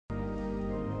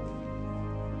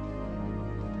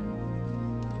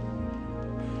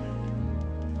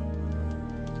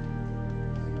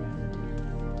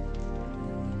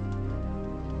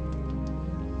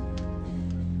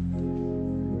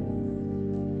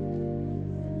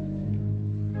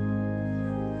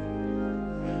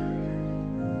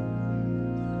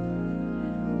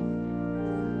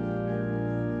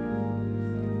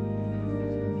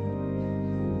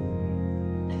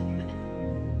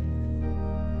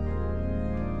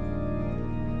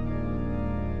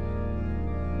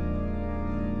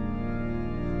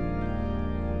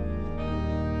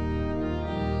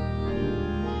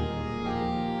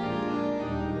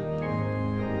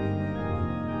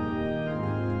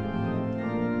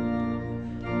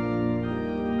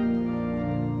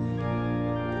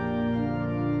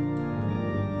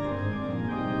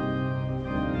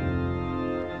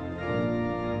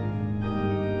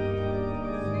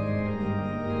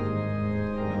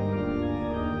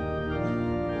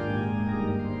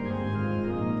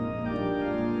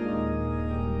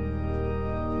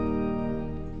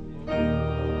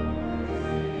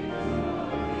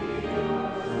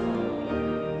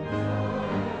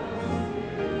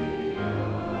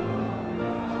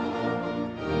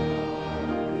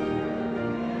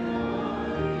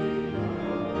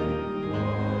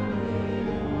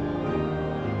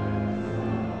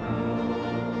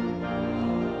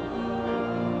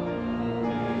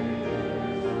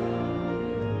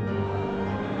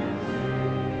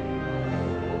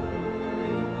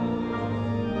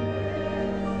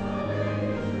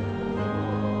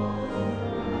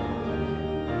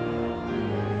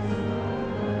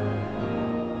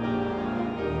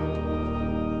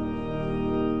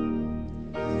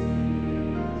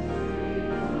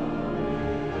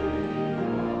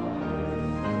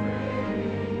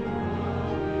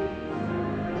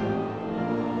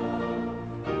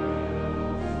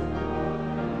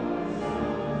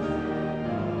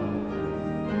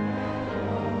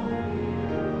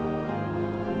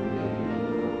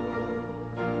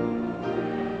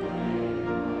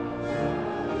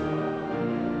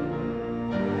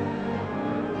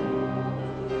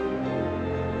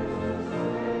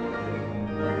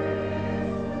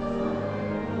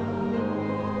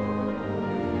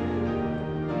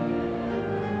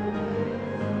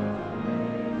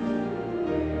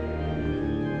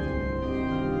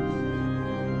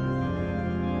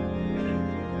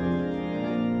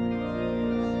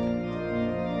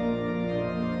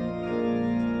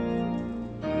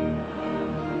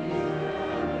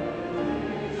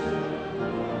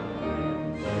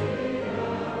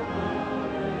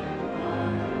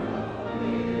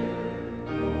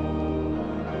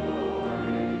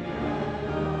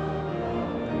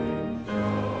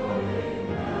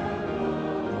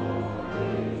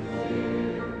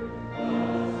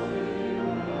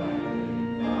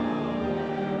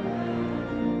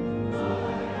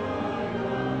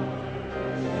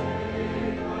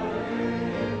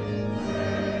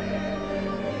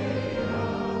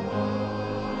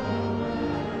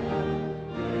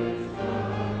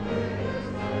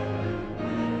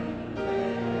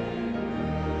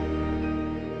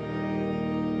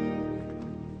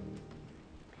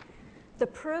The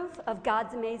proof of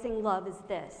God's amazing love is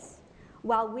this: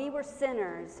 while we were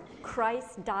sinners,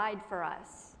 Christ died for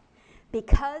us.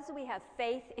 Because we have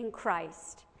faith in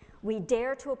Christ, we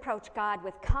dare to approach God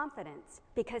with confidence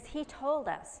because he told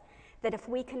us that if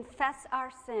we confess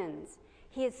our sins,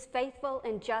 he is faithful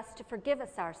and just to forgive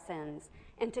us our sins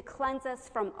and to cleanse us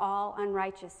from all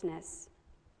unrighteousness.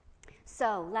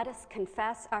 So let us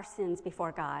confess our sins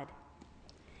before God.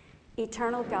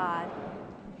 Eternal God,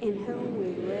 in whom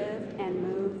we live and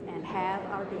move and have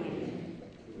our being,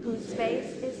 whose face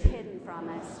is hidden from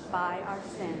us by our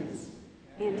sins,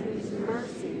 and whose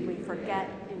mercy we forget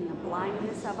in the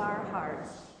blindness of our hearts,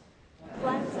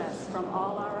 cleanse us from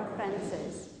all our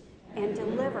offenses, and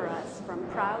deliver us from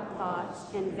proud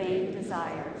thoughts and vain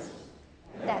desires,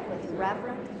 that with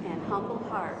reverent and humble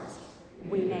hearts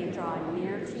we may draw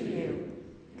near to you,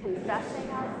 confessing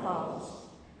our faults,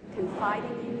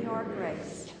 confiding in your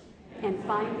grace, and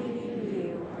finding in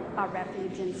you our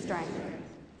refuge and strength.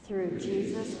 Through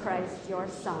Jesus Christ, your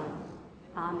Son.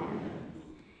 Amen.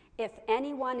 If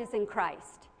anyone is in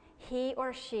Christ, he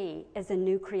or she is a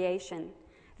new creation.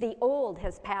 The old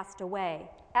has passed away.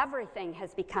 Everything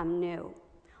has become new.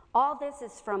 All this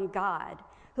is from God,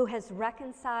 who has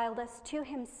reconciled us to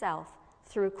himself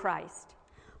through Christ.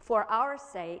 For our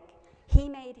sake, he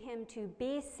made him to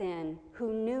be sin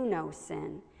who knew no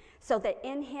sin, so that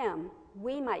in him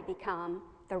we might become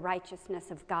the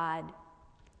righteousness of God.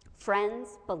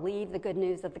 Friends, believe the good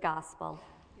news of the gospel.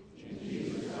 In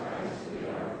Jesus Christ we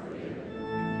are forgiven.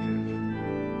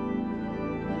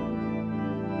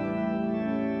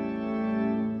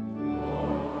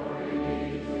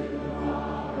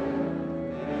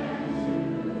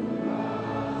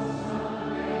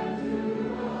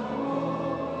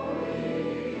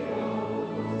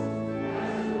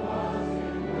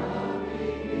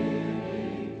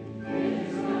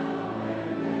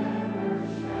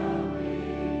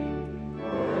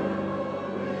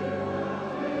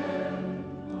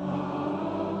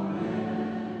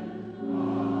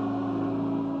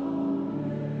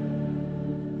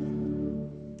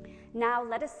 Now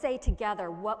let us say together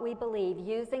what we believe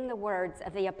using the words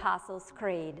of the Apostles'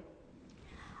 Creed.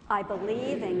 I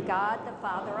believe in God the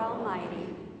Father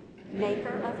Almighty,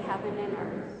 maker of heaven and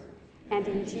earth, and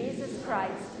in Jesus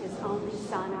Christ, his only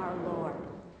Son, our Lord,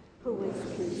 who was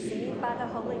conceived by the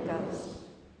Holy Ghost,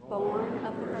 born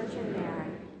of the Virgin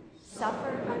Mary,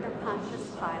 suffered under Pontius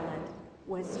Pilate,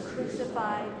 was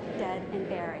crucified, dead, and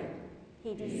buried.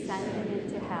 He descended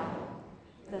into hell.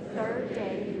 The third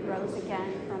day he rose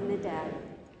again from the dead.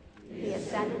 He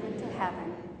ascended into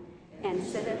heaven and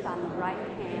sitteth on the right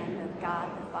hand of God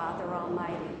the Father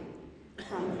Almighty.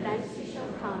 From thence he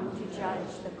shall come to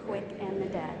judge the quick and the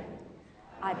dead.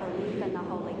 I believe in the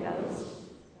Holy Ghost,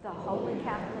 the Holy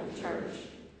Catholic Church,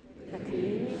 the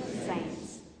communion of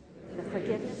saints, the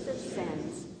forgiveness of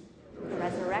sins, the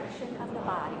resurrection of the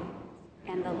body,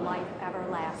 and the life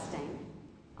everlasting.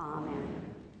 Amen.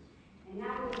 And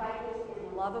now we invite you in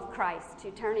the love of Christ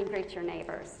to turn and greet your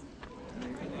neighbors.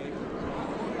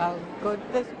 I'll go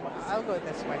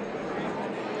this way.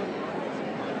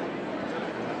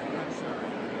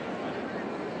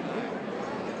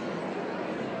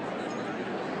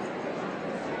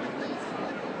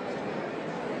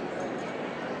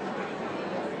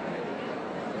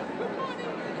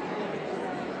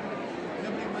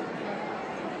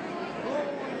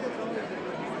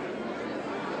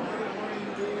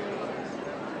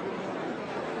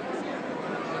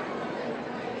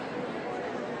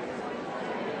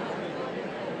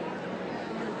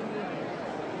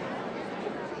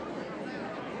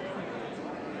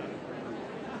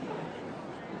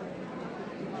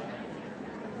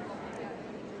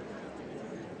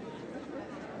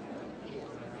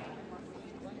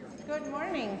 Good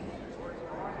morning.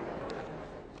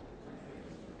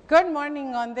 Good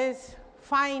morning on this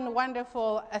fine,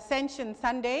 wonderful Ascension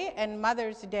Sunday and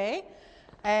Mother's Day.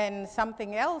 And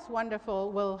something else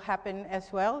wonderful will happen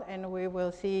as well, and we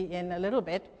will see in a little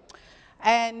bit.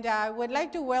 And I would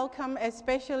like to welcome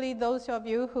especially those of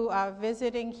you who are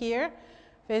visiting here,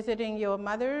 visiting your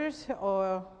mothers,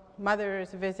 or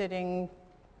mothers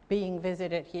being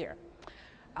visited here.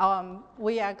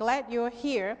 We are glad you're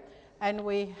here. And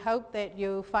we hope that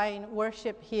you find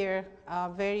worship here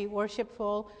very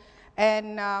worshipful.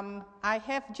 And I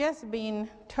have just been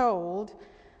told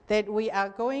that we are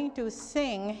going to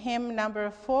sing hymn number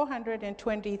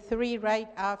 423 right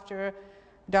after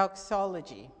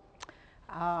doxology.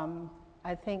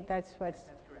 I think that's what's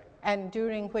correct. And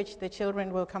during which the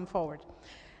children will come forward.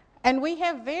 And we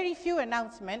have very few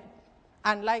announcements,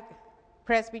 unlike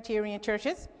Presbyterian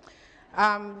churches.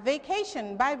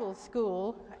 Vacation Bible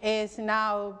School is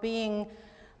now being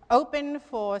open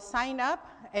for sign-up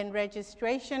and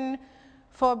registration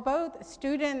for both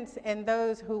students and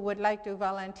those who would like to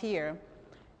volunteer.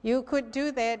 You could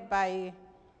do that by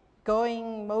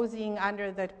moseying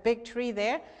under the big tree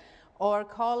there, or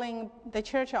calling the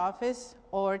church office,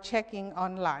 or checking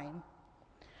online.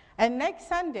 And next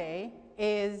Sunday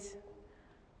is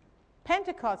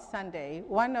Pentecost Sunday,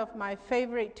 one of my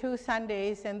favorite 2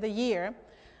 Sundays in the year.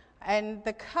 And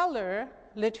the color,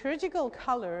 liturgical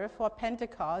color for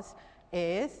Pentecost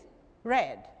is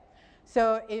red.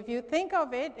 So if you think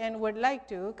of it and would like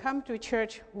to, come to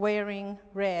church wearing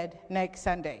red next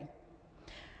Sunday.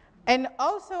 And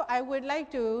also, I would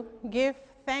like to give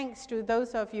thanks to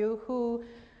those of you who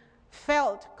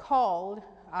felt called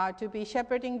to be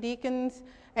shepherding deacons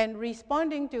and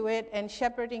responding to it and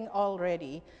shepherding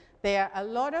already. There are a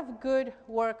lot of good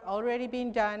work already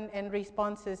being done and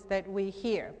responses that we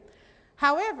hear.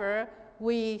 However,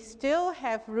 we still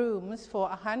have rooms for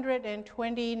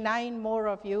 129 more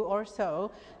of you or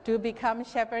so to become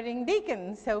shepherding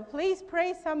deacons. So please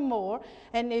pray some more,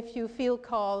 and if you feel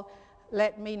called,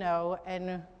 let me know,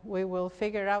 and we will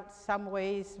figure out some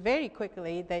ways very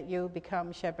quickly that you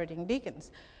become shepherding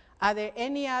deacons. Are there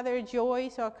any other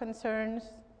joys or concerns?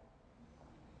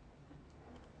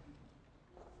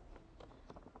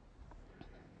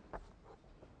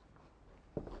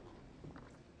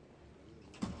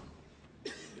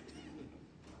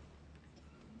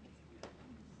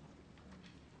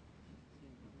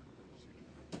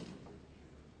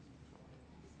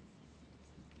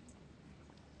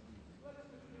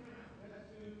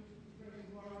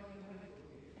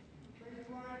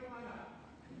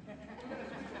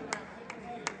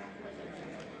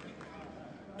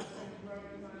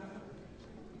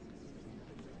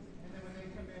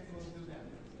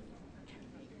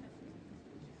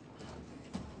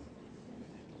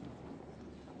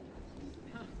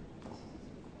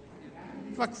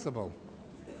 Flexible.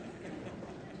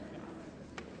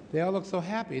 They all look so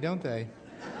happy, don't they?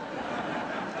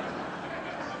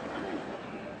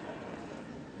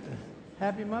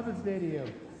 Happy Mother's Day to you.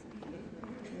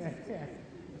 Yeah.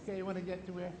 Okay, you want to get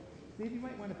to where? Steve, you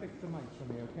might want to fix the mic for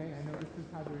me, okay? I know this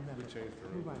is hard to remember.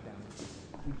 Move on down.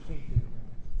 We changed it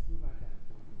around. Move on down.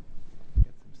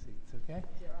 Get some seats, okay?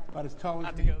 About as tall as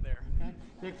Not to go there. Okay?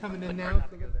 They're coming in now,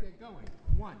 so let's get going.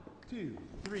 1, 2,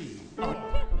 3, 4.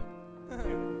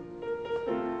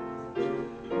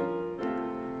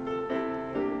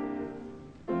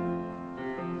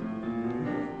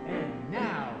 And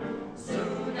now,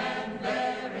 Soon and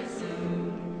very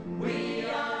soon, we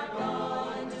are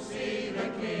going to see the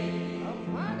King. oh,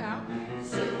 come on now.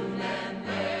 Soon and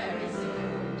very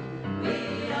soon,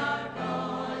 we are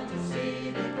going to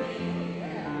see the King.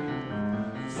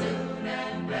 Soon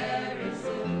and very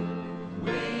soon,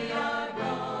 we are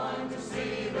going to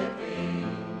see the King.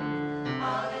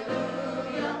 Hallelujah.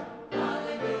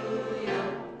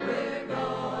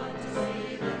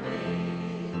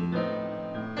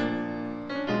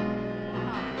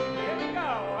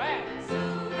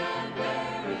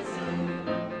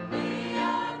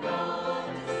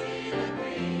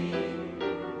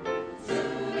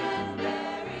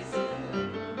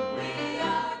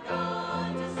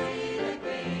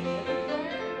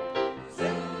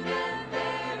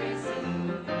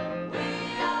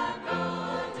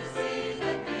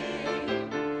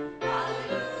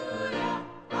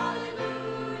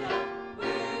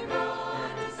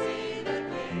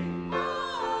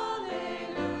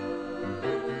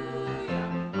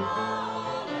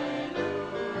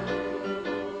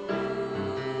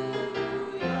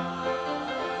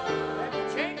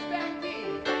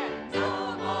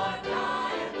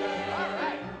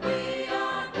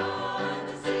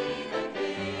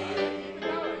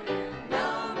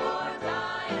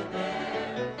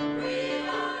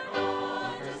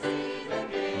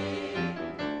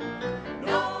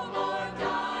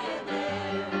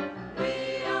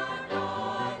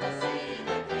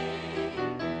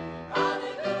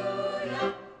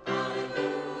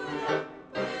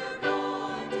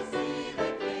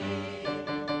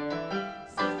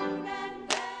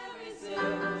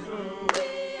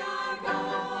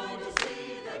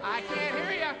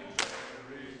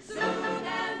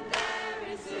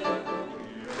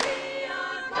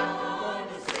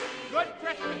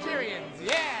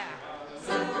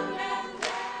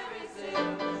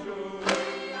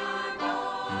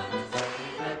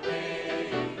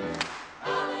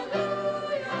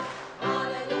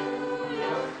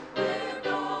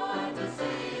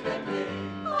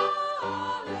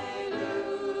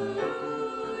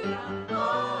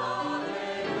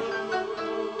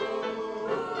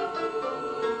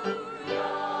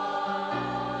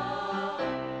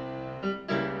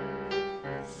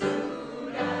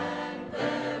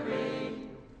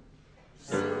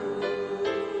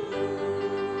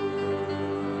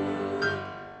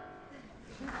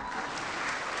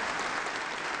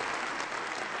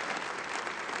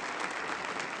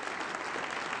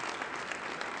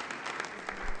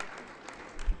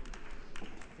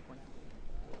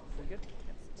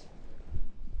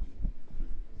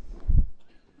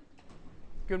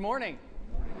 Good morning.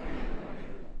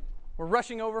 We're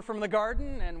rushing over from the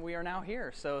garden, and we are now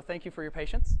here, so thank you for your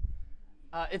patience.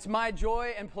 It's my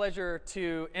joy and pleasure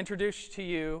to introduce to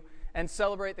you and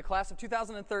celebrate the class of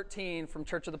 2013 from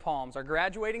Church of the Palms, our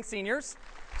graduating seniors.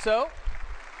 So, all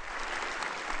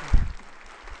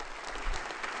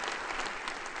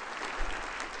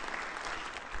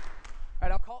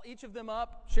right, I'll call each of them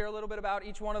up, share a little bit about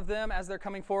each one of them as they're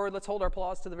coming forward. Let's hold our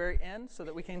applause to the very end so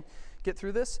that we can get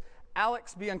through this.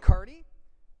 Alex Biancardi.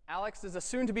 Alex is a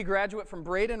soon-to-be graduate from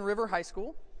Braden River High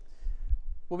School.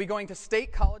 Will be going to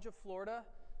State College of Florida.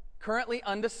 Currently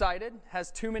undecided,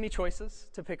 has too many choices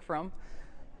to pick from.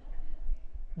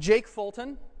 Jake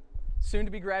Fulton,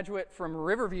 soon-to-be graduate from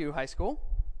Riverview High School.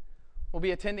 Will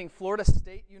be attending Florida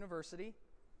State University,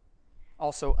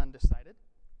 also undecided.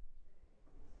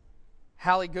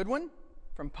 Hallie Goodwin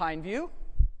from Pineview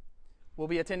will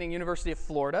be attending University of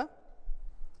Florida,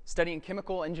 studying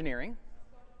chemical engineering.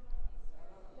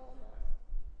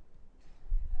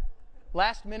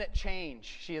 Last minute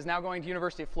change. She is now going to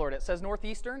University of Florida. It says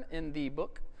Northeastern in the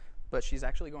book, but she's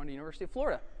actually going to University of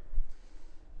Florida.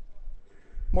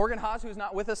 Morgan Haas, who's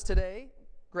not with us today,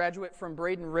 graduate from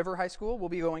Braden River High School, will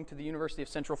be going to the University of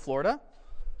Central Florida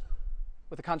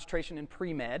with a concentration in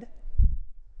pre-med.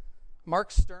 Mark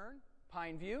Stern,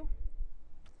 Pineview,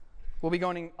 will be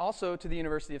going also to the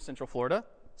University of Central Florida,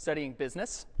 studying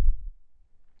business.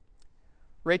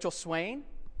 Rachel Swain,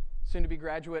 soon-to-be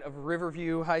graduate of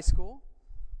Riverview High School,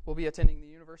 will be attending the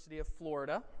University of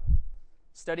Florida,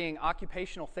 studying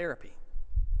occupational therapy.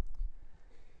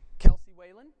 Kelsey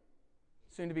Whalen,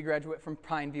 soon-to-be graduate from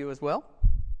Pineview as well,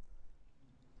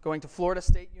 going to Florida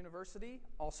State University,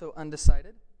 also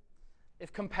undecided.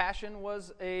 If compassion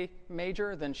was a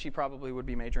major, then she probably would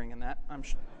be majoring in that. I'm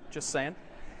just saying.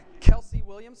 Kelsey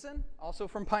Williamson, also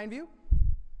from Pineview.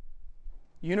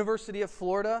 University of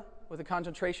Florida with a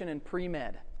concentration in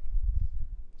pre-med.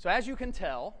 So as you can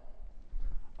tell,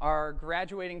 our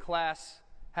graduating class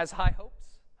has high hopes,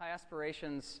 high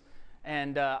aspirations,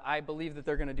 and I believe that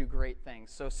they're going to do great things.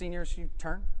 So seniors, you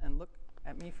turn and look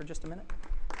at me for just a minute.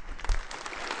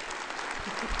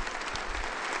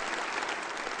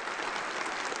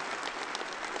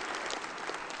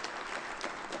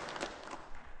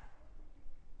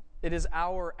 It is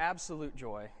our absolute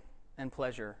joy and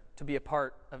pleasure to be a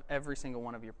part of every single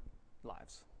one of your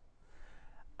lives.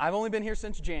 I've only been here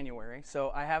since January,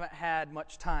 so I haven't had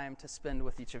much time to spend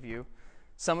with each of you.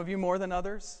 Some of you more than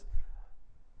others,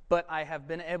 but I have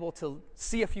been able to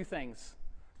see a few things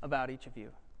about each of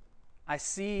you. I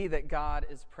see that God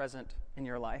is present in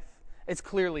your life. It's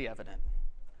clearly evident.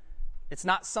 It's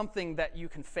not something that you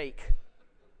can fake.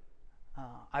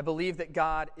 I believe that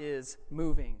God is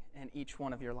moving in each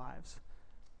one of your lives.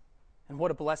 And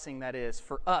what a blessing that is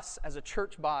for us as a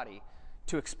church body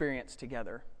to experience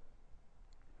together.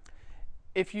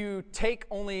 If you take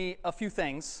only a few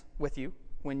things with you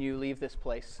when you leave this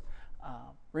place,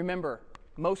 remember,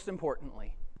 most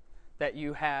importantly, that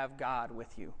you have God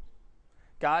with you.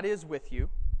 God is with you.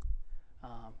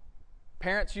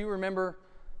 Parents, you remember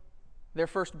their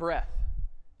first breath.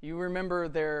 You remember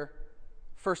their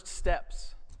first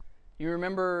steps. You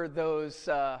remember those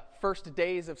first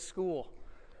days of school.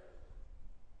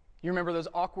 You remember those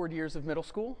awkward years of middle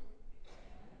school.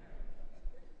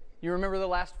 You remember the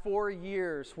last 4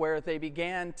 years where they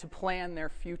began to plan their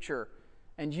future,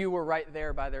 and you were right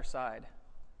there by their side.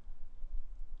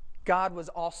 God was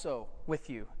also with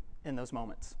you in those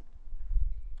moments.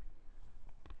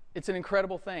 It's an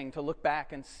incredible thing to look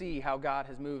back and see how God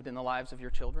has moved in the lives of your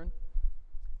children.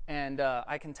 And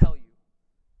I can tell you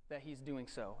that He's doing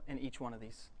so in each one of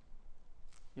these,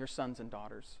 your sons and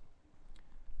daughters.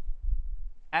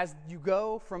 As you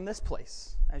go from this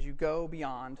place, as you go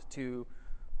beyond to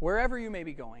wherever you may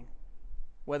be going,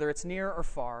 whether it's near or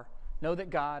far, know that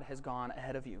God has gone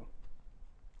ahead of you.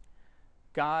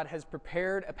 God has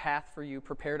prepared a path for you,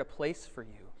 prepared a place for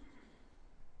you.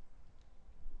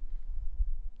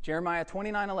 Jeremiah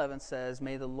 29:11 says,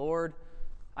 "May the Lord,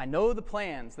 I know the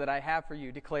plans that I have for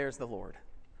you, declares the Lord.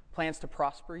 Plans to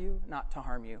prosper you, not to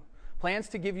harm you. Plans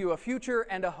to give you a future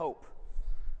and a hope."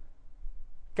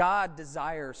 God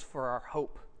desires for our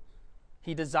hope.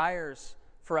 He desires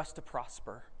for us to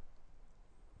prosper.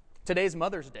 Today's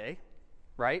Mother's Day,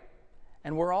 right?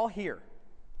 And we're all here.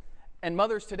 And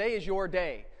mothers, today is your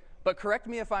day. But correct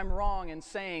me if I'm wrong in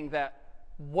saying that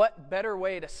what better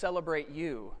way to celebrate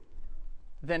you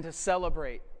than to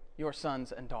celebrate your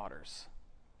sons and daughters?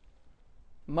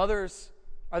 Mothers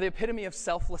are the epitome of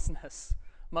selflessness.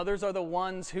 Mothers are the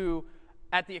ones who,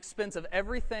 at the expense of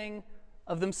everything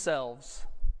of themselves,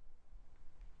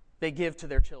 they give to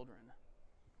their children.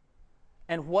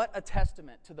 And what a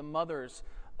testament to the mothers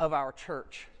of our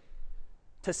church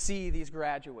to see these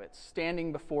graduates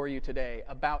standing before you today,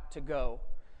 about to go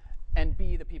and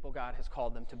be the people God has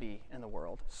called them to be in the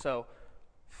world. So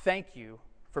thank you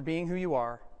for being who you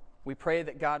are. We pray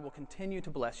that God will continue to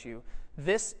bless you.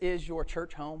 This is your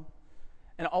church home,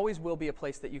 and always will be a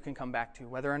place that you can come back to,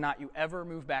 whether or not you ever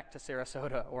move back to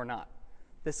Sarasota or not.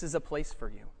 This is a place for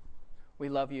you. We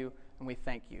love you, and we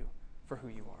thank you for who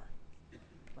you are.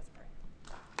 Let's pray.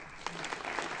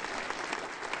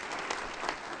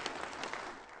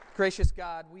 Gracious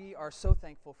God, we are so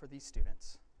thankful for these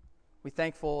students. We're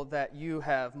thankful that you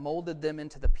have molded them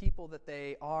into the people that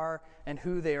they are and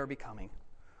who they are becoming.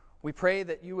 We pray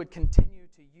that you would continue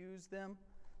to use them,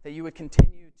 that you would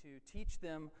continue to teach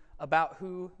them about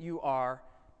who you are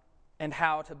and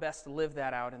how to best live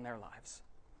that out in their lives.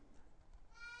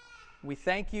 We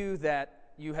thank you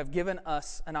that you have given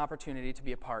us an opportunity to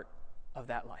be a part of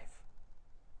that life.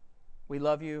 We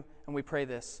love you, and we pray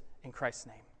this in Christ's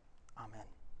name. Amen.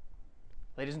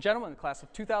 Ladies and gentlemen, the class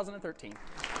of 2013.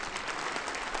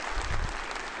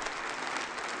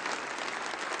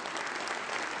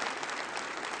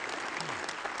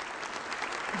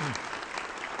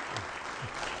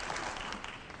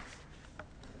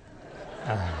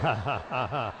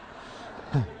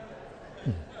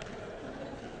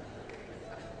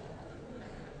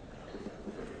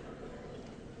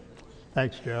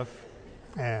 Thanks, Jeff,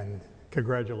 and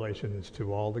congratulations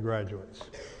to all the graduates.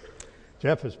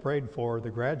 Jeff has prayed for the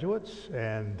graduates,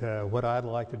 and what I'd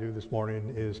like to do this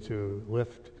morning is to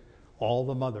lift all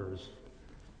the mothers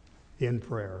in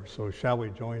prayer. So shall we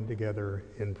join together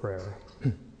in prayer?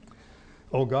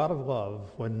 O God of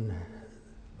love, when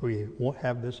we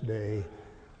have this day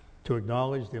to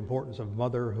acknowledge the importance of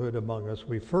motherhood among us,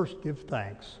 we first give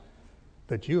thanks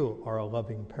that you are a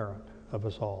loving parent of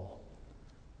us all.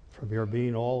 From your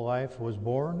being all life was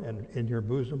born, and in your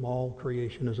bosom all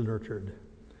creation is nurtured.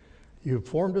 You've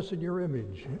formed us in your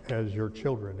image as your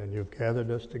children, and you've gathered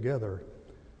us together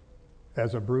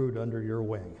as a brood under your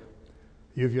wing.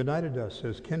 You've united us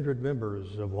as kindred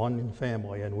members of one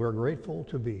family, and we're grateful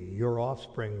to be your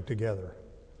offspring together.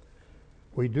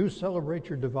 We do celebrate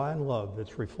your divine love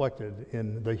that's reflected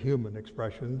in the human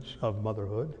expressions of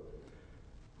motherhood.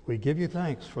 We give you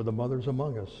thanks for the mothers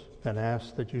among us and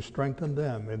ask that you strengthen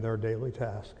them in their daily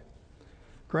task.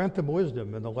 Grant them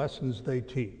wisdom in the lessons they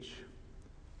teach,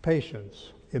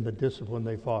 patience in the discipline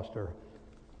they foster,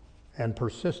 and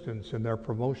persistence in their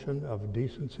promotion of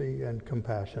decency and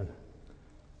compassion.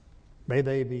 May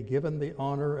they be given the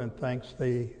honor and thanks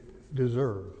they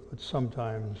deserve, but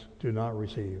sometimes do not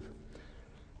receive.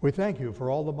 We thank you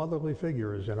for all the motherly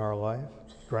figures in our life,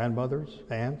 grandmothers,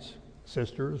 aunts,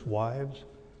 sisters, wives,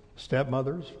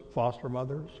 stepmothers, foster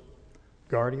mothers,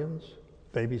 guardians,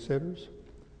 babysitters,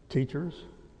 teachers,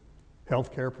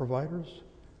 healthcare providers,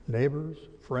 neighbors,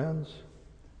 friends,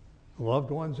 loved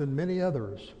ones, and many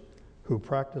others who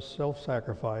practice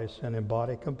self-sacrifice and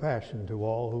embody compassion to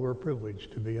all who are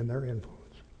privileged to be in their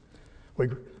influence.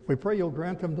 We pray you'll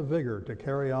grant them the vigor to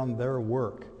carry on their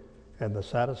work and the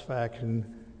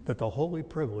satisfaction that the holy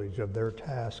privilege of their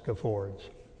task affords.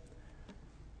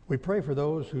 We pray for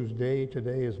those whose day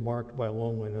today is marked by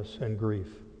loneliness and grief.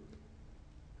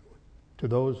 To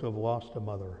those who have lost a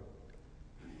mother,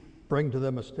 bring to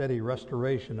them a steady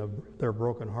restoration of their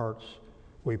broken hearts,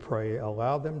 we pray.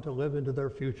 Allow them to live into their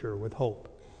future with hope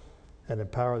and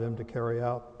empower them to carry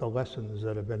out the lessons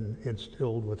that have been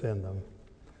instilled within them.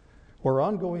 Where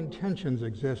ongoing tensions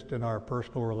exist in our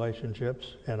personal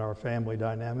relationships and our family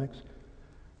dynamics,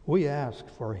 we ask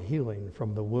for healing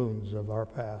from the wounds of our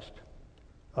past,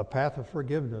 a path of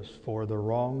forgiveness for the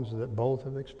wrongs that both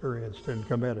have experienced and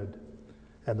committed,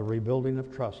 and the rebuilding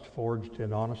of trust forged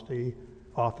in honesty,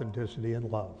 authenticity,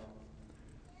 and love.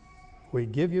 We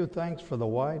give you thanks for the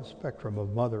wide spectrum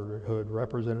of motherhood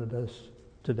represented us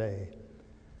today.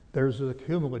 There's a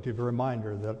cumulative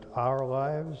reminder that our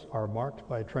lives are marked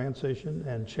by transition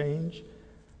and change,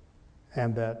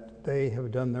 and that they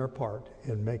have done their part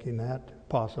in making that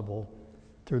possible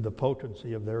through the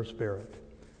potency of their spirit.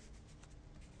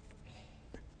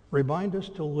 Remind us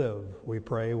to live, we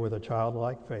pray, with a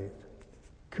childlike faith,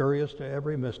 curious to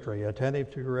every mystery,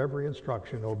 attentive to your every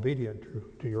instruction,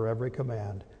 obedient to your every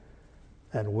command,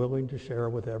 and willing to share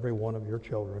with every one of your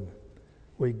children.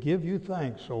 We give you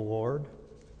thanks, O Lord,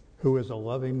 who is a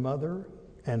loving mother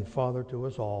and father to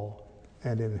us all,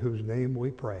 and in whose name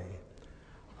we pray.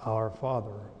 Our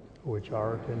Father, which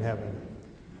art in heaven,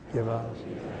 give us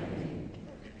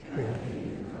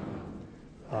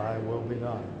thy will be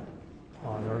done,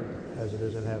 on earth as it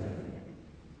is in heaven.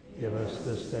 Give us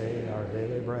this day our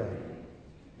daily bread,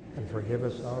 and forgive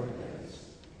us our debts,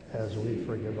 as we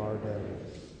forgive our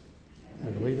debtors.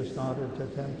 And lead us not into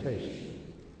temptation,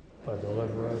 but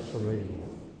deliver us from evil.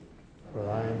 For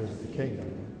thine is the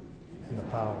kingdom, and the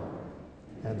power,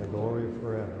 and the glory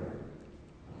forever.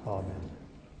 Amen.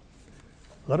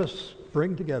 Let us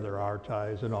bring together our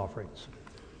tithes and offerings.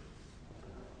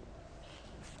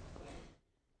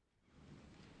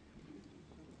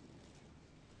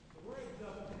 The words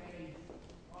of today's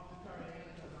offertory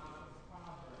anthem are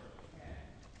Proverbs 10.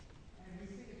 And we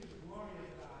sing it to the glory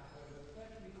of God, but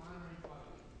especially honoring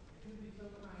mothers. It would be so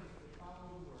kind if we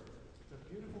follow the word. It's a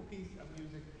beautiful piece of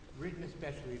music written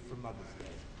especially for Mother's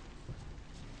Day.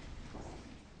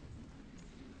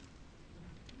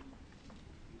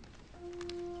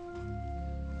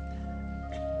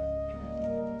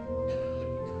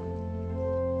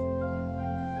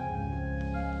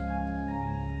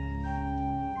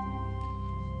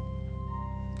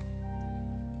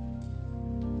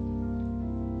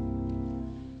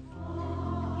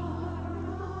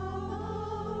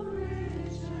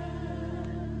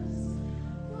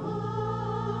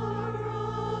 Far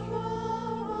above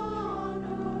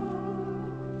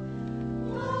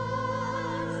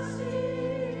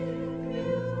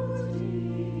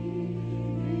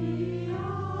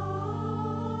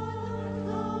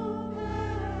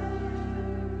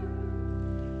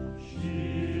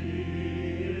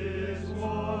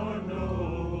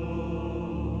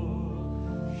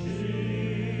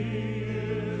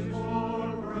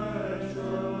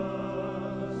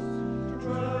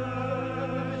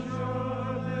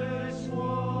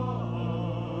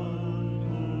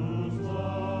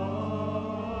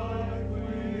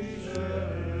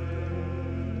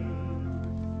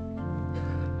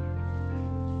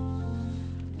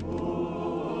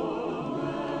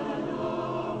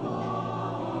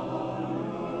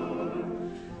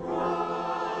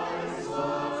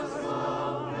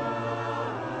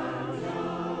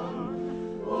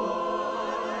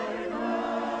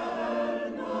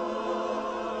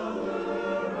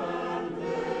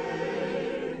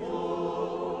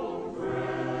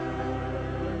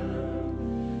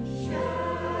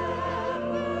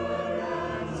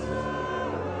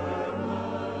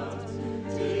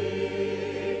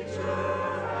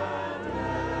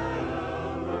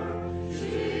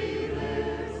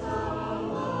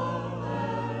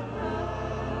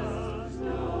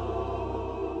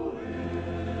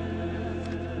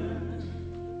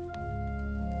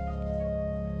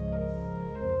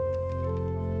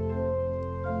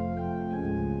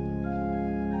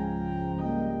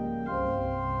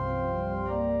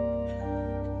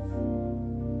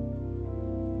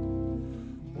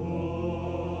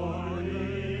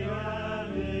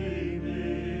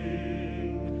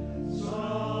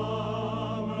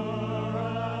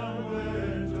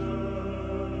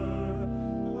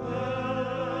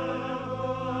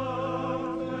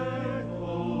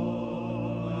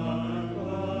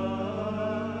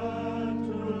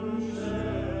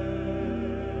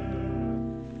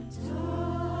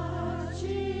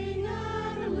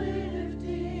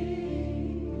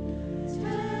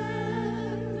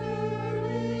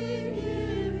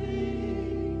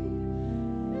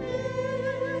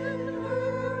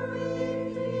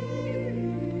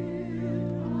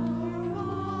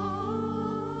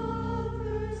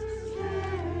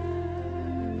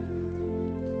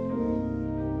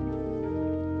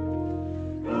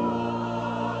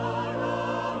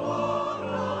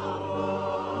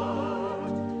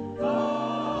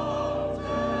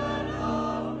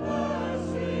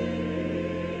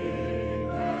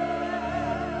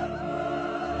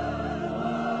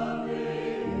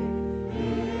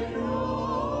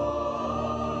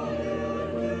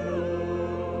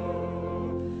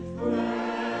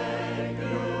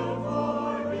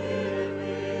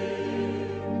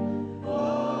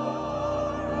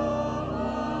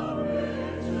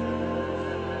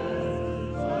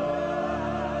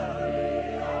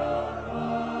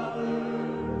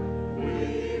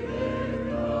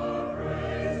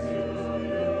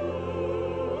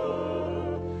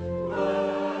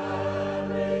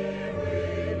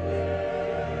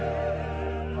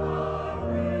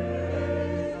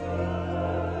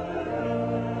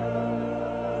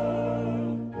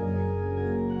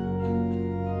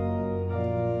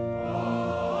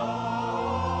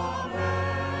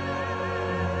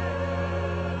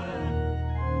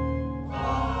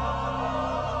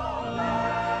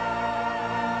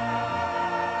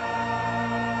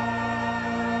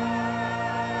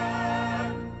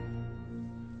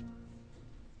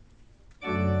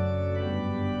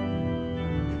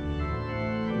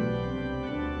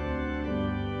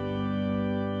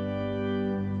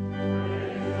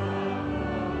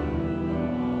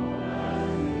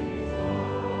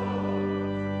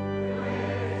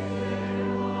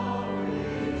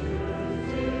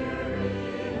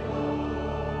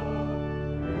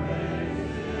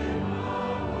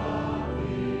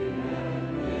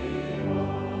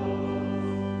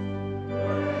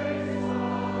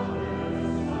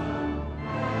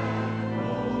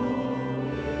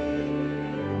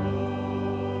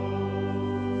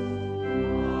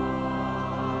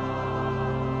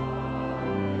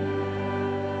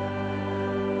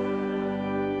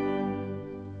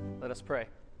Let us pray.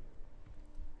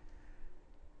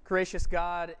 Gracious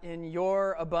God, in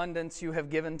your abundance you have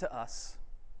given to us.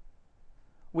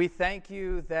 We thank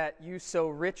you that you so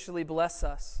richly bless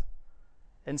us,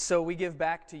 and so we give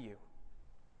back to you.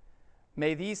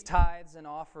 May these tithes and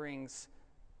offerings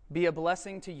be a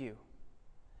blessing to you,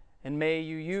 and may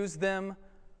you use them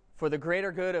for the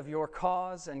greater good of your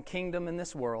cause and kingdom in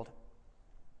this world.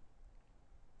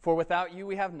 For without you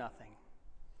we have nothing,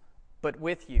 but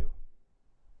with you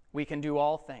we can do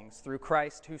all things through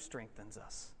Christ who strengthens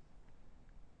us.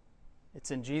 It's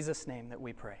in Jesus' name that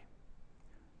we pray.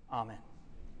 Amen.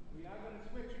 We are going to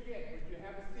switch again. Would you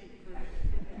have a seat for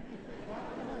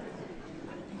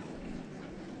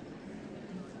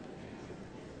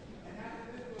and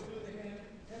after this, we'll do the hymn,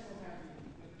 Temple Happy.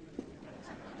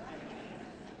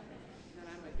 Then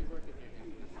I might be working here.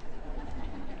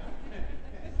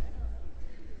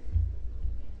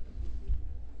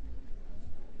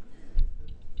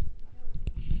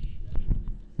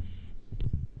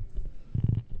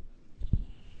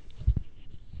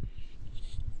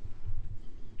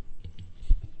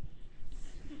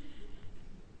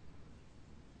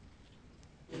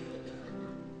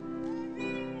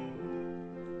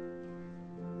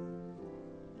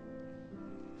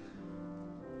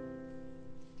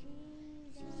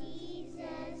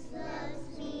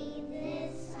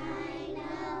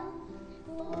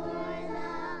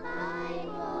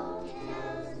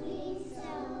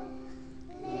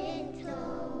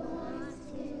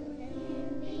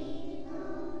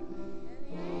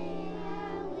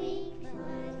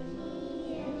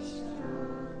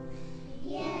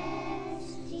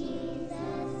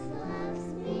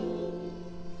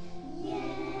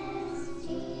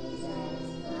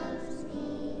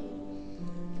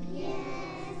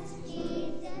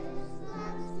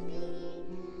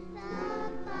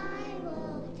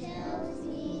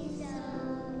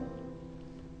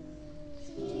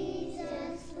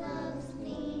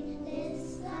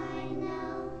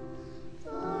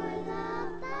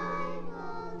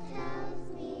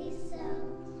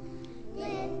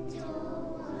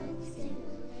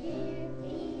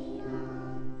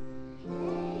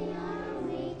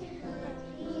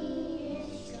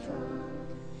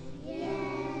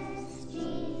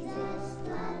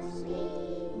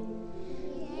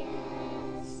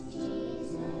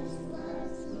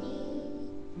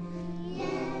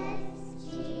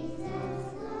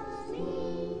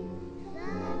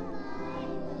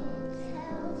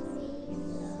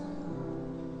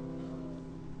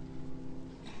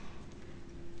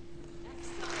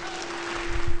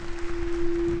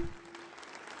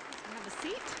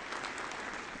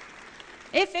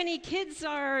 If any kids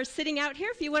are sitting out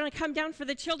here, if you want to come down for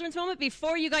the children's moment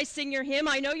before you guys sing your hymn,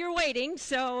 I know you're waiting.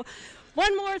 So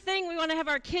one more thing, we want to have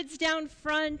our kids down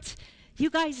front. You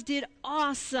guys did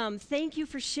awesome. Thank you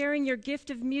for sharing your gift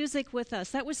of music with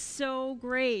us. That was so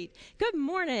great. Good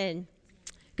morning.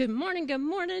 Good morning, good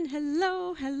morning.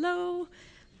 Hello, hello,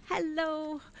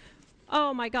 hello.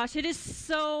 Oh my gosh, it is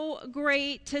so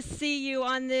great to see you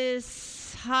on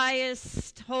this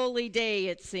highest holy day,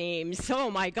 it seems. Oh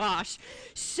my gosh.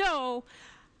 So,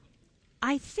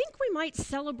 I think we might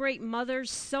celebrate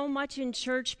mothers so much in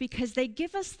church because they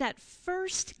give us that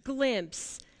first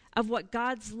glimpse of what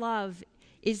God's love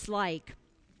is like.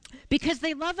 Because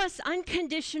they love us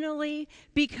unconditionally,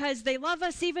 because they love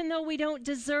us even though we don't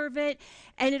deserve it.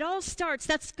 And it all starts,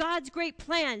 that's God's great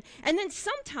plan. And then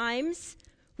sometimes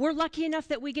we're lucky enough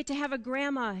that we get to have a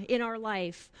grandma in our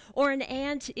life, or an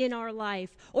aunt in our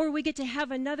life, or we get to have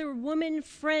another woman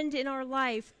friend in our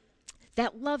life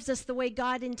that loves us the way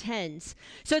God intends.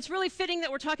 So it's really fitting that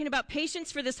we're talking about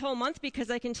patience for this whole month, because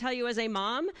I can tell you as a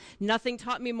mom, nothing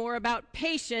taught me more about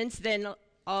patience than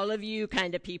all of you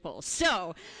kind of people.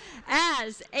 So,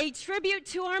 as a tribute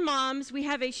to our moms, we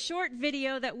have a short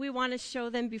video that we want to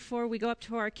show them before we go up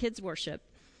to our kids' worship.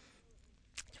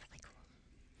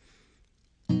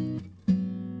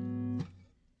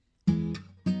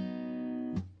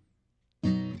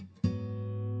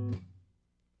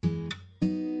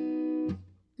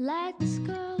 Let's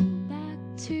go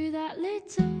back to that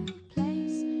little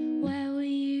place where we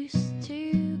used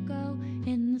to go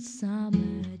in the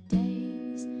summer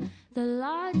days. The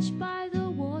lodge by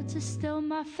the water's still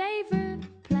my favorite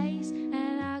place,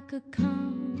 and I could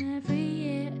come every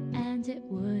year and it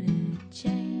wouldn't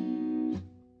change.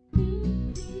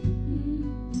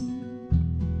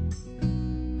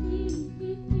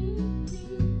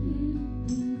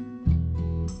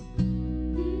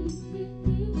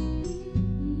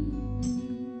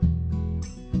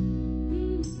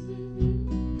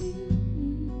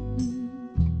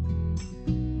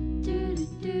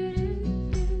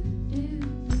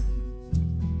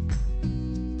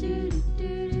 Do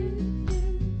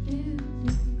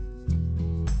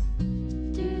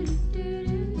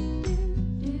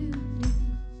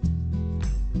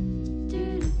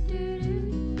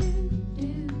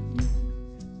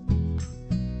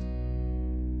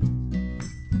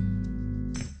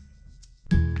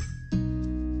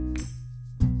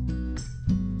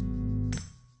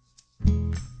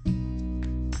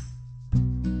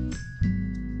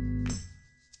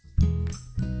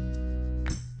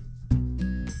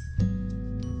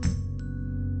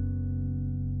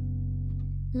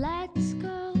Let's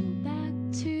go back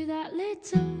to that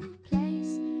little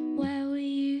place where we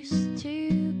used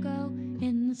to go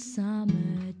in the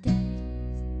summer days.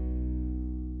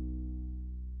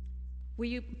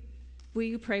 Will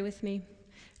you pray with me?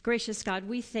 Gracious God,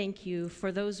 we thank you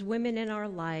for those women in our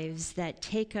lives that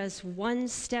take us one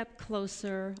step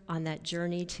closer on that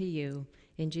journey to you.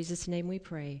 In Jesus' name we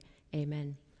pray.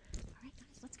 Amen. All right,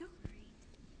 guys, let's go.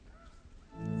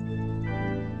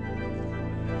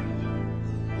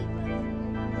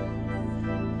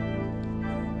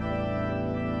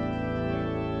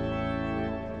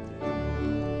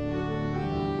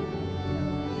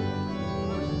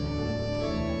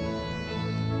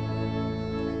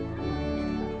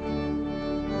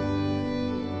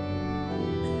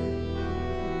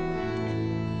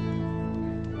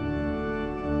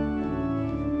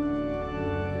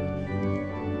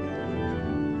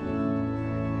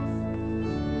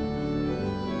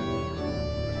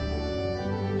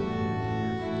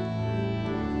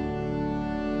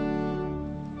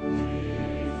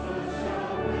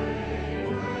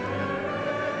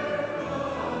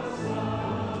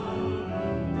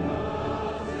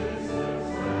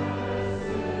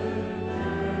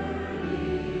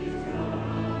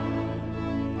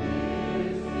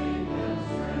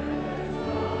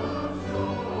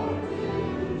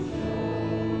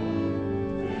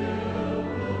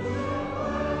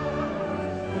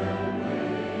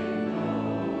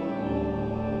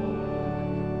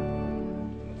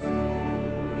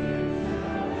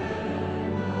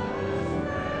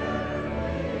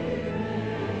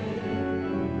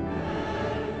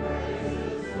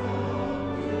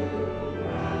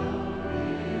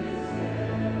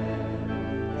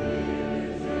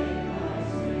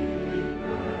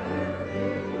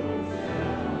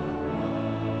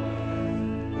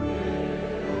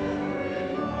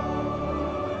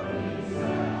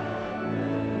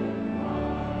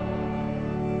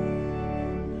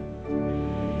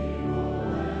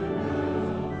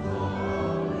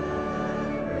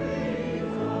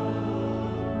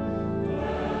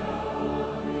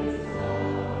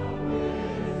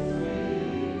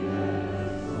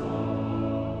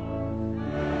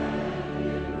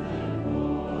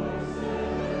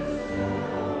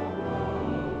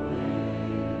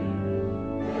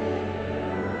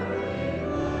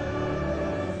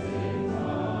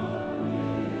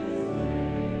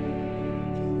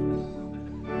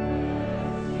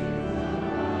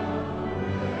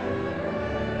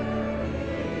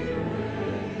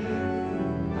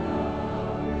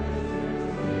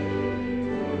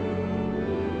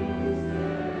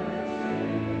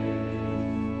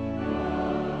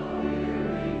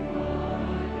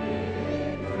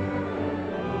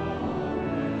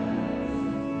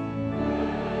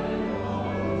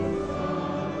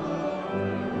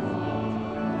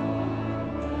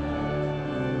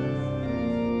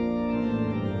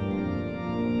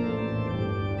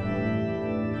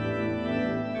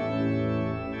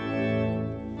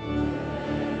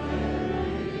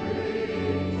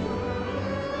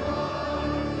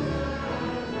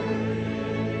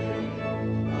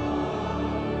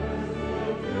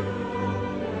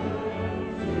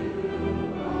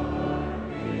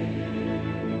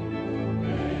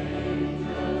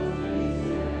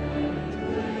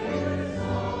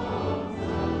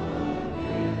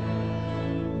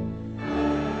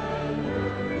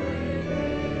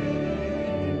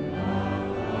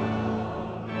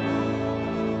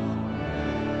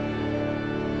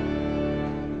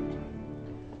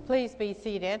 Please be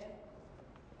seated.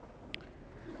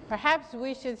 Perhaps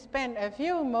we should spend a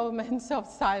few moments of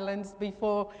silence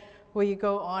before we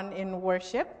go on in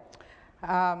worship.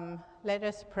 Let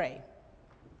us pray.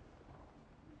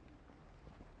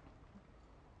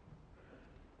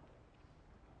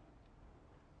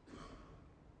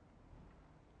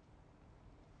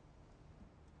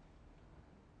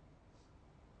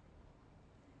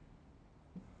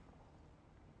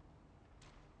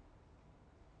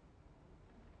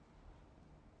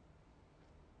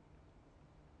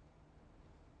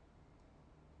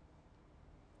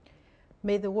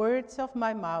 May the words of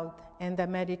my mouth and the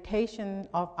meditation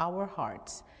of our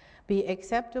hearts be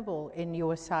acceptable in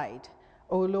your sight,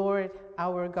 O Lord,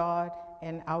 our God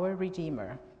and our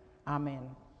Redeemer. Amen.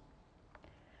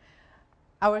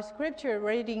 Our scripture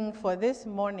reading for this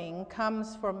morning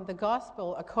comes from the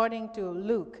Gospel according to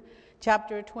Luke,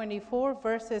 chapter 24,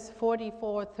 verses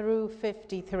 44 through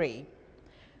 53.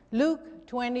 Luke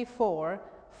 24,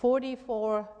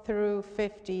 44 through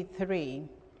 53.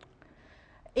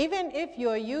 Even if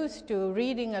you're used to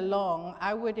reading along,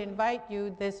 I would invite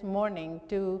you this morning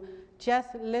to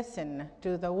just listen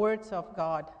to the words of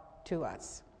God to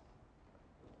us.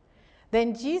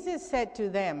 Then Jesus said to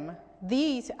them,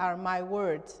 "These are my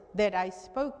words that I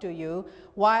spoke to you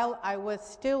while I was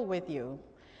still with you,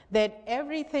 that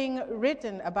everything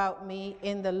written about me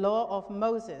in the law of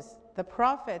Moses, the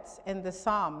prophets, and the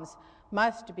Psalms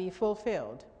must be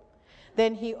fulfilled."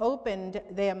 Then he opened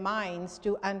their minds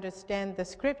to understand the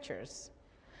scriptures.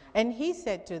 And he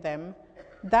said to them,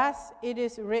 "Thus it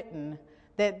is written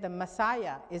that the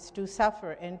Messiah is to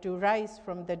suffer and to rise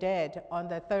from the dead on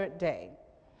the third day,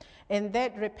 and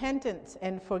that repentance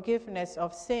and forgiveness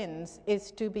of sins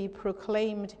is to be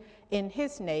proclaimed in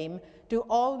his name to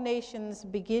all nations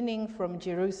beginning from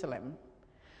Jerusalem.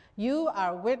 You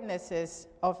are witnesses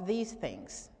of these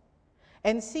things.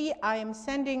 And see, I am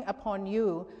sending upon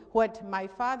you what my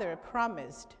Father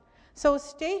promised. So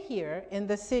stay here in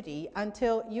the city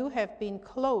until you have been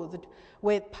clothed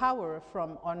with power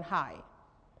from on high."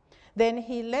 Then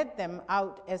he led them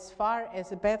out as far as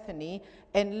Bethany,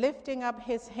 and lifting up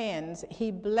his hands,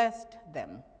 he blessed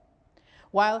them.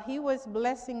 While he was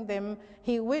blessing them,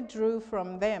 he withdrew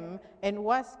from them and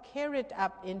was carried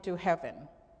up into heaven.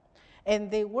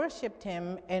 And they worshipped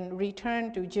him and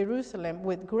returned to Jerusalem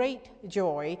with great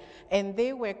joy, and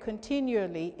they were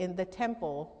continually in the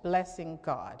temple blessing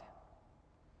God.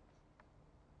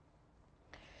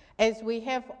 As we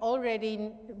have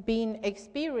already been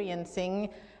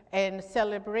experiencing and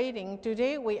celebrating,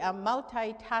 today we are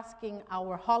multitasking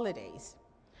our holidays.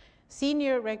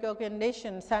 Senior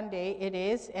Recognition Sunday it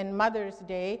is, and Mother's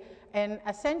Day, and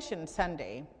Ascension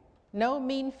Sunday. No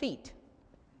mean feat.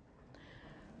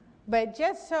 But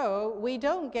just so we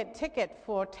don't get ticket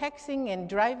for texting and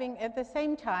driving at the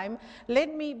same time,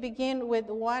 let me begin with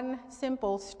one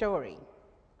simple story.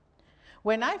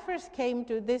 When I first came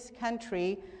to this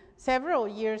country several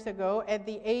years ago at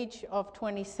the age of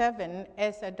 27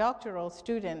 as a doctoral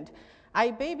student,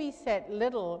 I babysat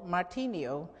little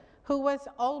Martinio, who was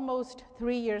almost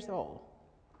 3 years old.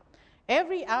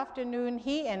 Every afternoon,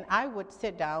 he and I would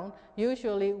sit down,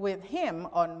 usually with him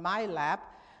on my lap,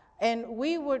 and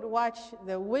we would watch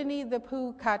the Winnie the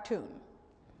Pooh cartoon.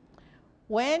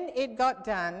 When it got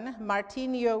done,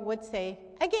 Martinio would say,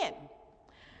 "Again."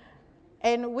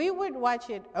 And we would watch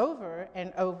it over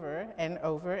and over and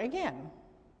over again.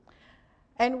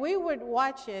 And we would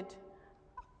watch it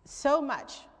so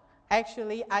much.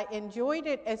 Actually, I enjoyed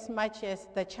it as much as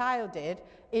the child did.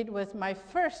 It was my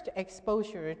first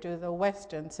exposure to the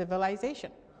Western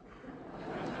civilization.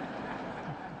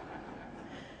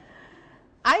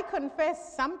 I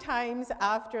confess sometimes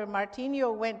after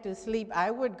Martinio went to sleep,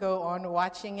 I would go on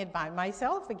watching it by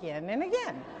myself again and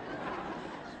again.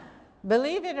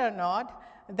 Believe it or not,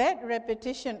 that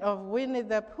repetition of Winnie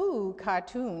the Pooh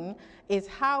cartoon is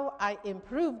how I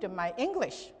improved my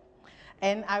English.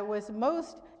 And it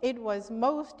was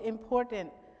most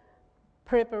important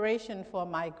preparation for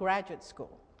my graduate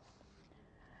school.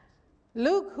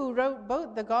 Luke, who wrote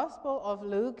both the Gospel of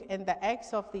Luke and the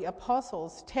Acts of the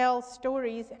Apostles, tells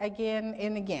stories again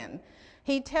and again.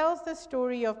 He tells the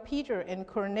story of Peter and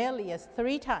Cornelius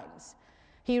 3 times.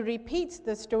 He repeats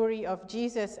the story of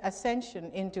Jesus'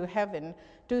 ascension into heaven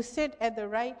to sit at the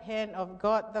right hand of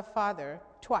God the Father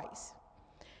twice.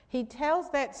 He tells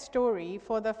that story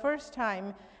for the first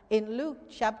time in Luke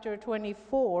chapter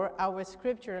 24, our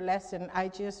scripture lesson I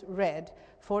just read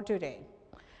for today.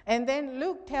 And then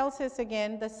Luke tells us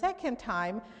again the second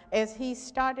time as he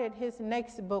started his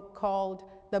next book called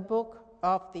the Book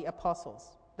of the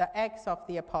Apostles, the Acts of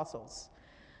the Apostles.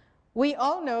 We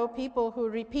all know people who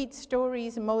repeat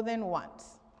stories more than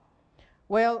once.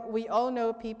 Well, we all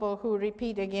know people who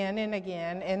repeat again and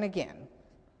again and again.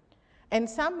 And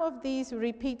some of these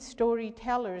repeat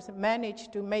storytellers manage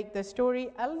to make the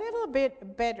story a little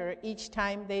bit better each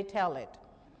time they tell it,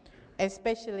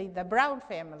 especially the Browne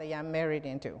family I'm married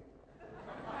into.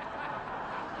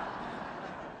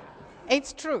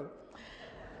 It's true.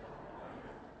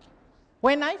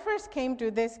 When I first came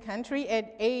to this country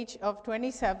at age of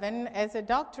 27, as a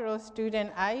doctoral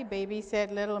student, I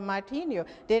babysat little Martinio.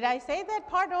 Did I say that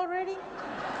part already?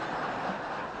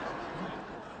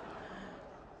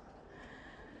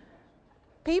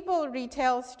 People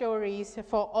retell stories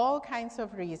for all kinds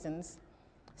of reasons.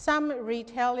 Some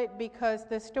retell it because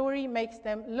the story makes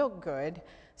them look good,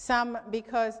 some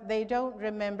because they don't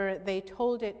remember they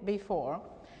told it before,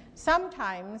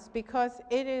 sometimes because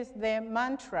it is their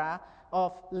mantra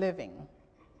of living.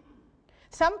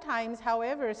 Sometimes,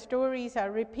 however, stories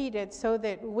are repeated so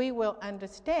that we will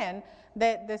understand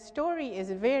that the story is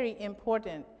very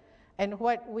important and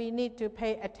what we need to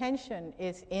pay attention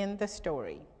is in the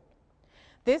story.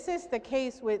 This is the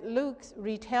case with Luke's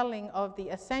retelling of the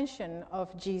ascension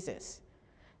of Jesus.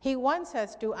 He wants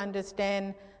us to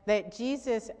understand that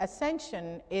Jesus'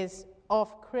 ascension is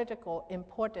of critical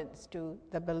importance to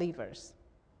the believers.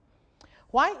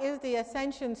 Why is the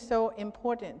ascension so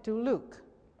important to Luke?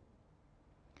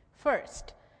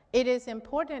 First, it is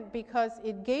important because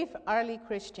it gave early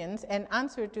Christians an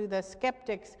answer to the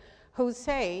skeptics who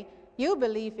say, "You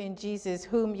believe in Jesus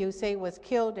whom you say was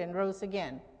killed and rose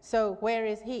again. So where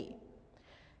is he?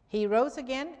 He rose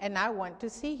again and I want to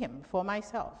see him for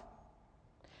myself."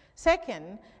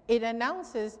 Second, it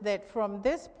announces that from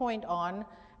this point on,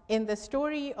 in the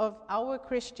story of our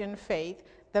Christian faith,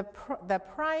 the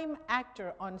prime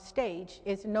actor on stage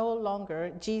is no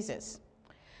longer Jesus.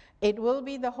 It will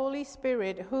be the Holy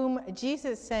Spirit whom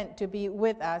Jesus sent to be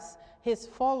with us, his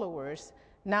followers,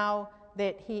 now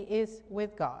that he is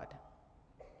with God.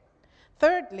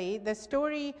 Thirdly, the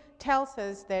story tells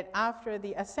us that after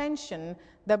the ascension,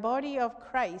 the body of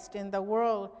Christ in the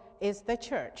world is the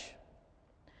church.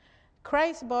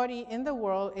 Christ's body in the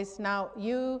world is now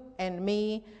you and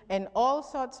me and all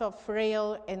sorts of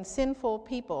frail and sinful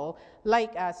people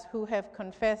like us who have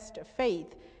confessed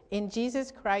faith in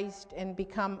Jesus Christ and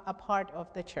become a part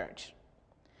of the church.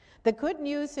 The good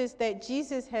news is that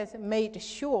Jesus has made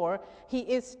sure he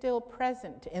is still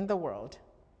present in the world.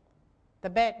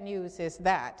 The bad news is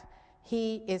that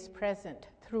he is present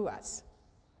through us.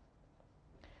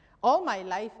 All my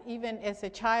life, even as a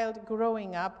child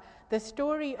growing up, the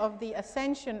story of the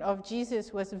ascension of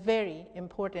Jesus was very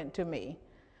important to me.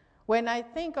 When I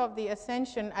think of the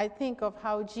ascension, I think of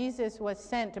how Jesus was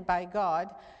sent by God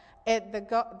at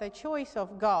the choice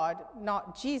of God,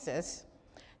 not Jesus,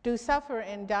 to suffer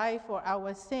and die for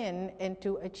our sin and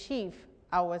to achieve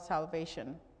our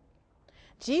salvation.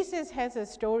 Jesus has a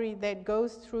story that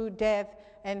goes through death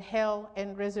and hell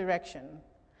and resurrection.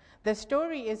 The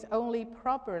story is only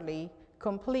properly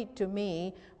complete to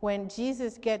me when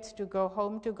Jesus gets to go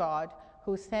home to God,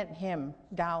 who sent him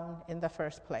down in the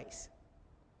first place.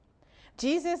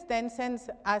 Jesus then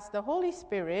sends us the Holy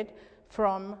Spirit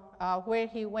from where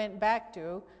he went back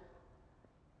to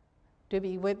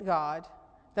be with God.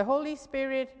 The Holy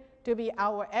Spirit to be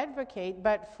our advocate,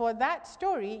 but for that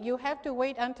story, you have to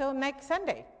wait until next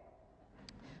Sunday,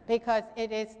 because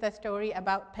it is the story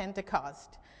about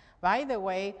Pentecost. By the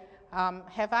way,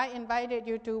 have I invited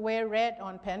you to wear red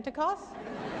on Pentecost?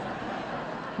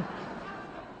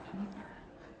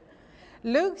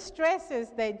 Luke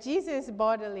stresses that Jesus'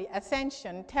 bodily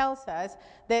ascension tells us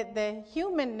that the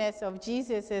humanness of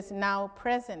Jesus is now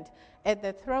present at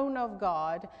the throne of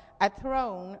God, a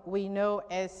throne we know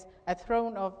as a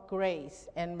throne of grace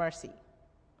and mercy.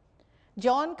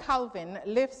 John Calvin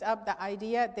lifts up the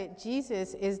idea that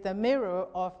Jesus is the mirror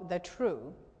of the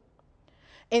true.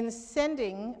 In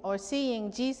sending or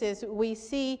seeing Jesus, we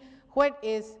see what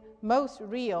is most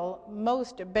real,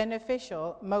 most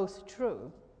beneficial, most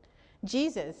true.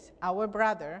 Jesus, our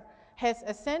brother, has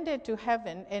ascended to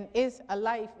heaven and is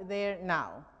alive there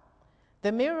now.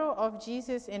 The mirror of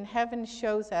Jesus in heaven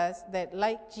shows us that,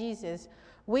 like Jesus,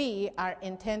 we are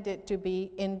intended to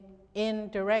be in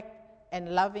direct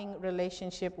and loving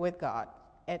relationship with God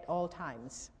at all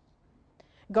times.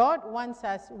 God wants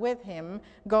us with him.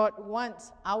 God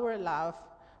wants our love.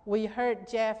 We heard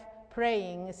Jeff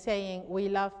praying, saying, "We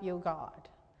love you, God."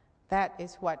 That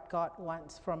is what God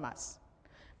wants from us.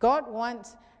 God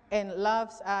wants and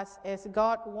loves us as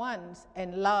God wants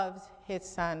and loves his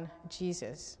son,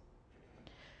 Jesus.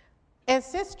 As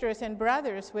sisters and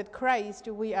brothers with Christ,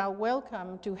 we are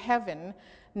welcome to heaven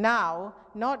now,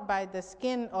 not by the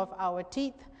skin of our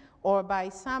teeth or by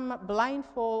some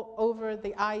blindfold over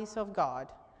the eyes of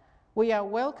God. We are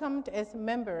welcomed as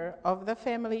members of the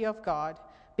family of God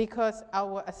because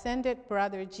our ascended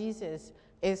brother Jesus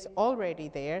is already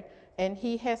there and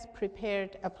he has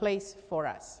prepared a place for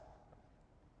us.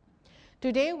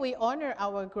 Today we honor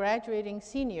our graduating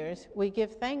seniors. We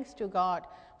give thanks to God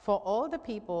for all the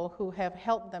people who have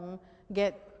helped them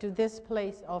get to this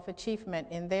place of achievement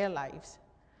in their lives.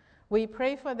 We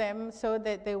pray for them so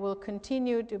that they will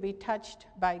continue to be touched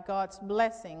by God's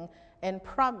blessing and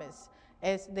promise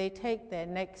as they take their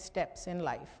next steps in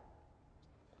life.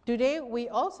 Today, we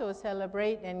also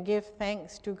celebrate and give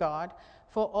thanks to God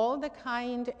for all the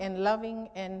kind and loving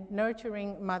and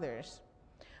nurturing mothers.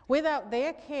 Without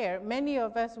their care, many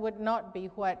of us would not be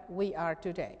what we are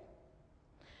today.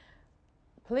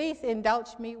 Please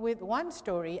indulge me with one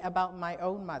story about my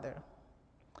own mother.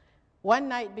 One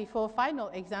night before final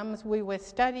exams, we were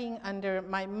studying under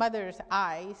my mother's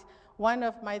eyes. One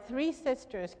of my 3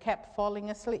 sisters kept falling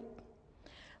asleep.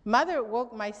 Mother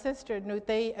woke my sister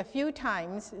Nuthe a few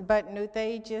times, but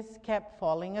Nuthe just kept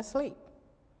falling asleep.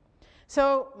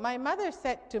 So my mother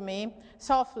said to me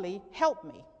softly, "Help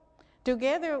me."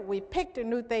 Together, we picked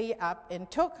Nutei up and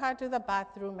took her to the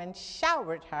bathroom and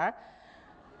showered her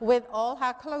with all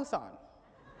her clothes on.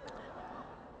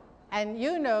 And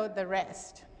you know the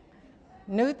rest.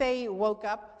 Nutei woke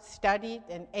up, studied,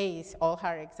 and aced all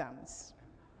her exams.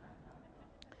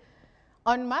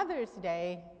 On Mother's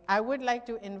Day, I would like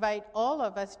to invite all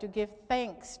of us to give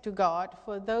thanks to God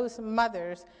for those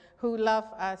mothers who love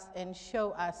us and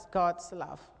show us God's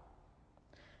love.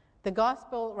 The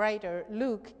gospel writer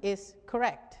Luke is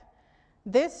correct.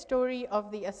 This story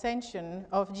of the ascension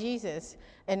of Jesus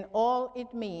and all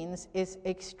it means is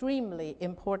extremely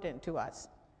important to us.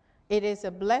 It is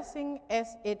a blessing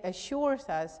as it assures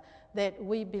us that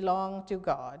we belong to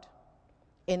God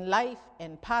in life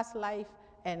and past life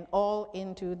and all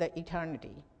into the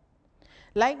eternity.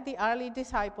 Like the early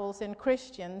disciples and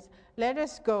Christians, let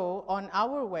us go on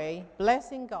our way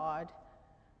blessing God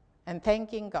and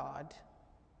thanking God.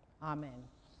 Amen.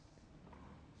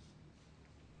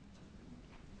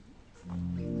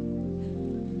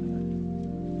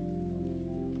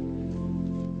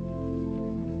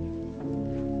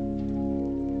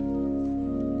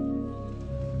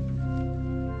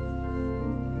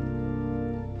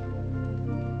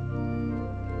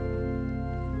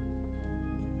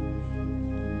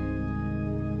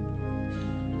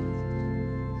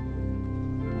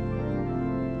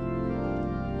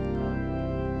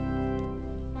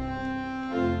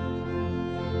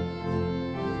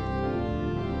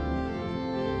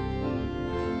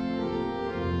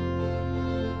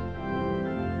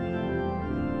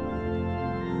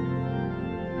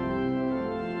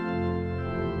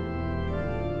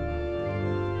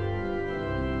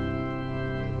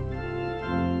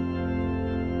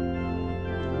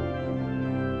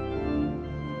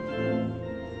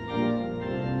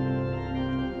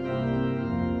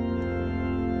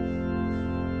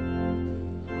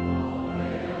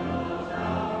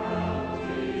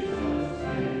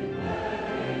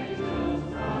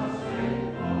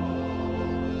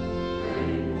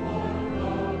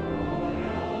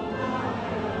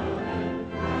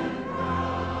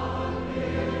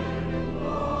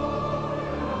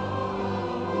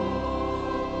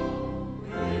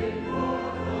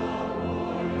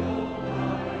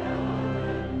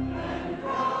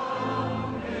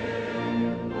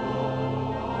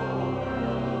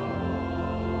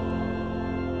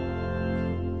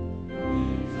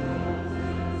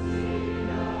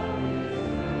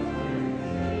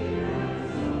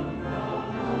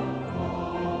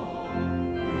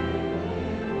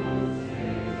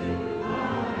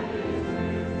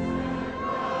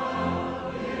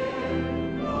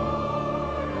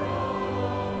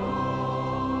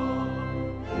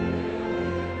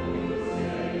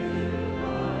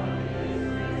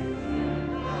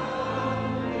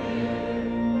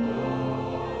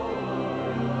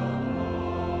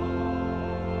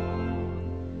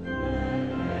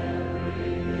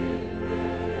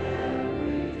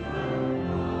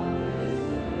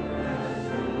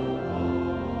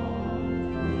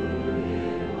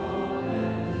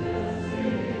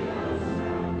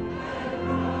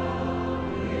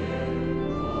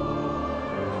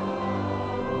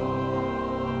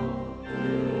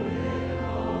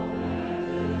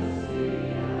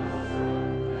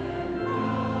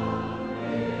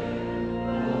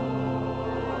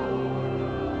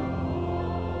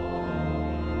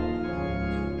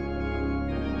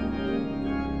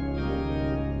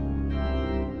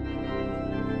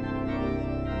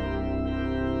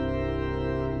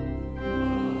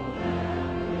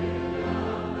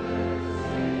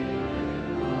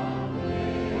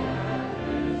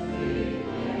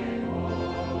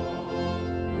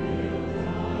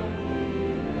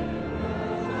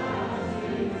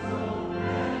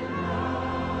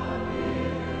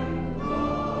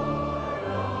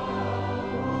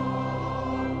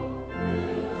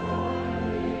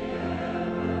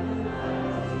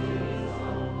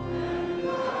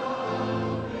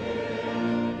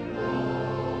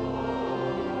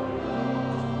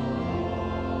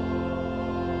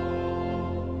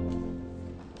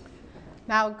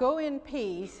 Now go in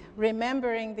peace,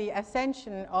 remembering the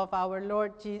ascension of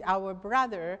our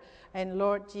brother and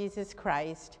Lord Jesus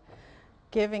Christ,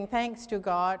 giving thanks to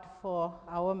God for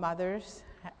our mothers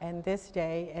and this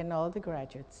day and all the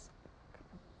graduates.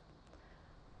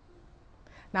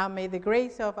 Now may the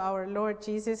grace of our Lord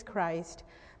Jesus Christ,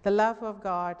 the love of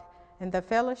God, and the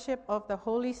fellowship of the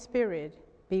Holy Spirit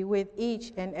be with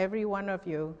each and every one of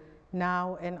you,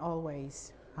 now and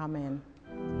always. Amen.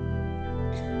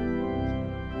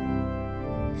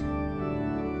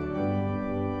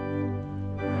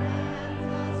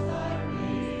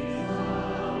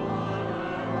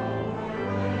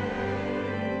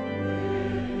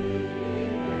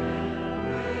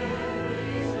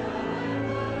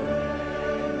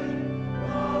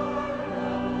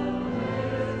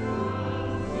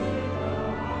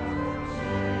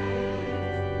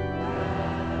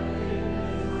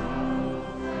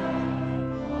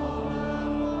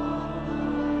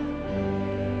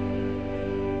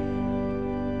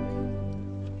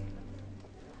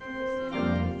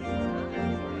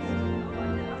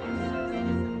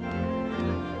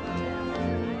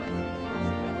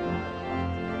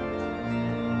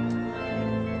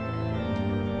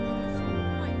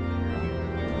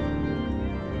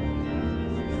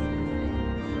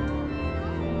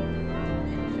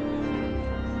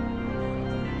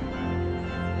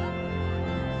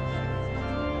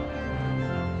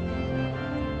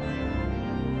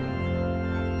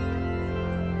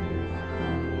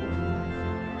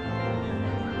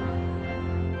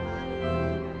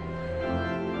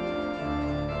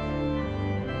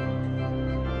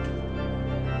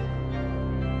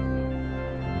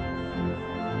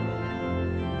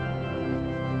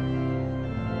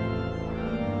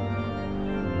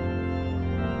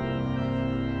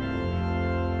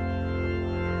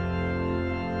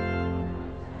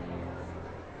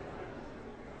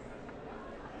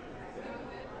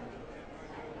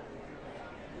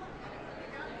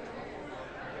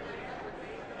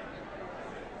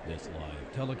 This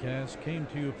live telecast came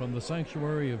to you from the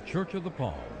sanctuary of Church of the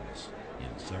Palms in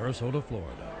Sarasota,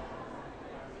 Florida.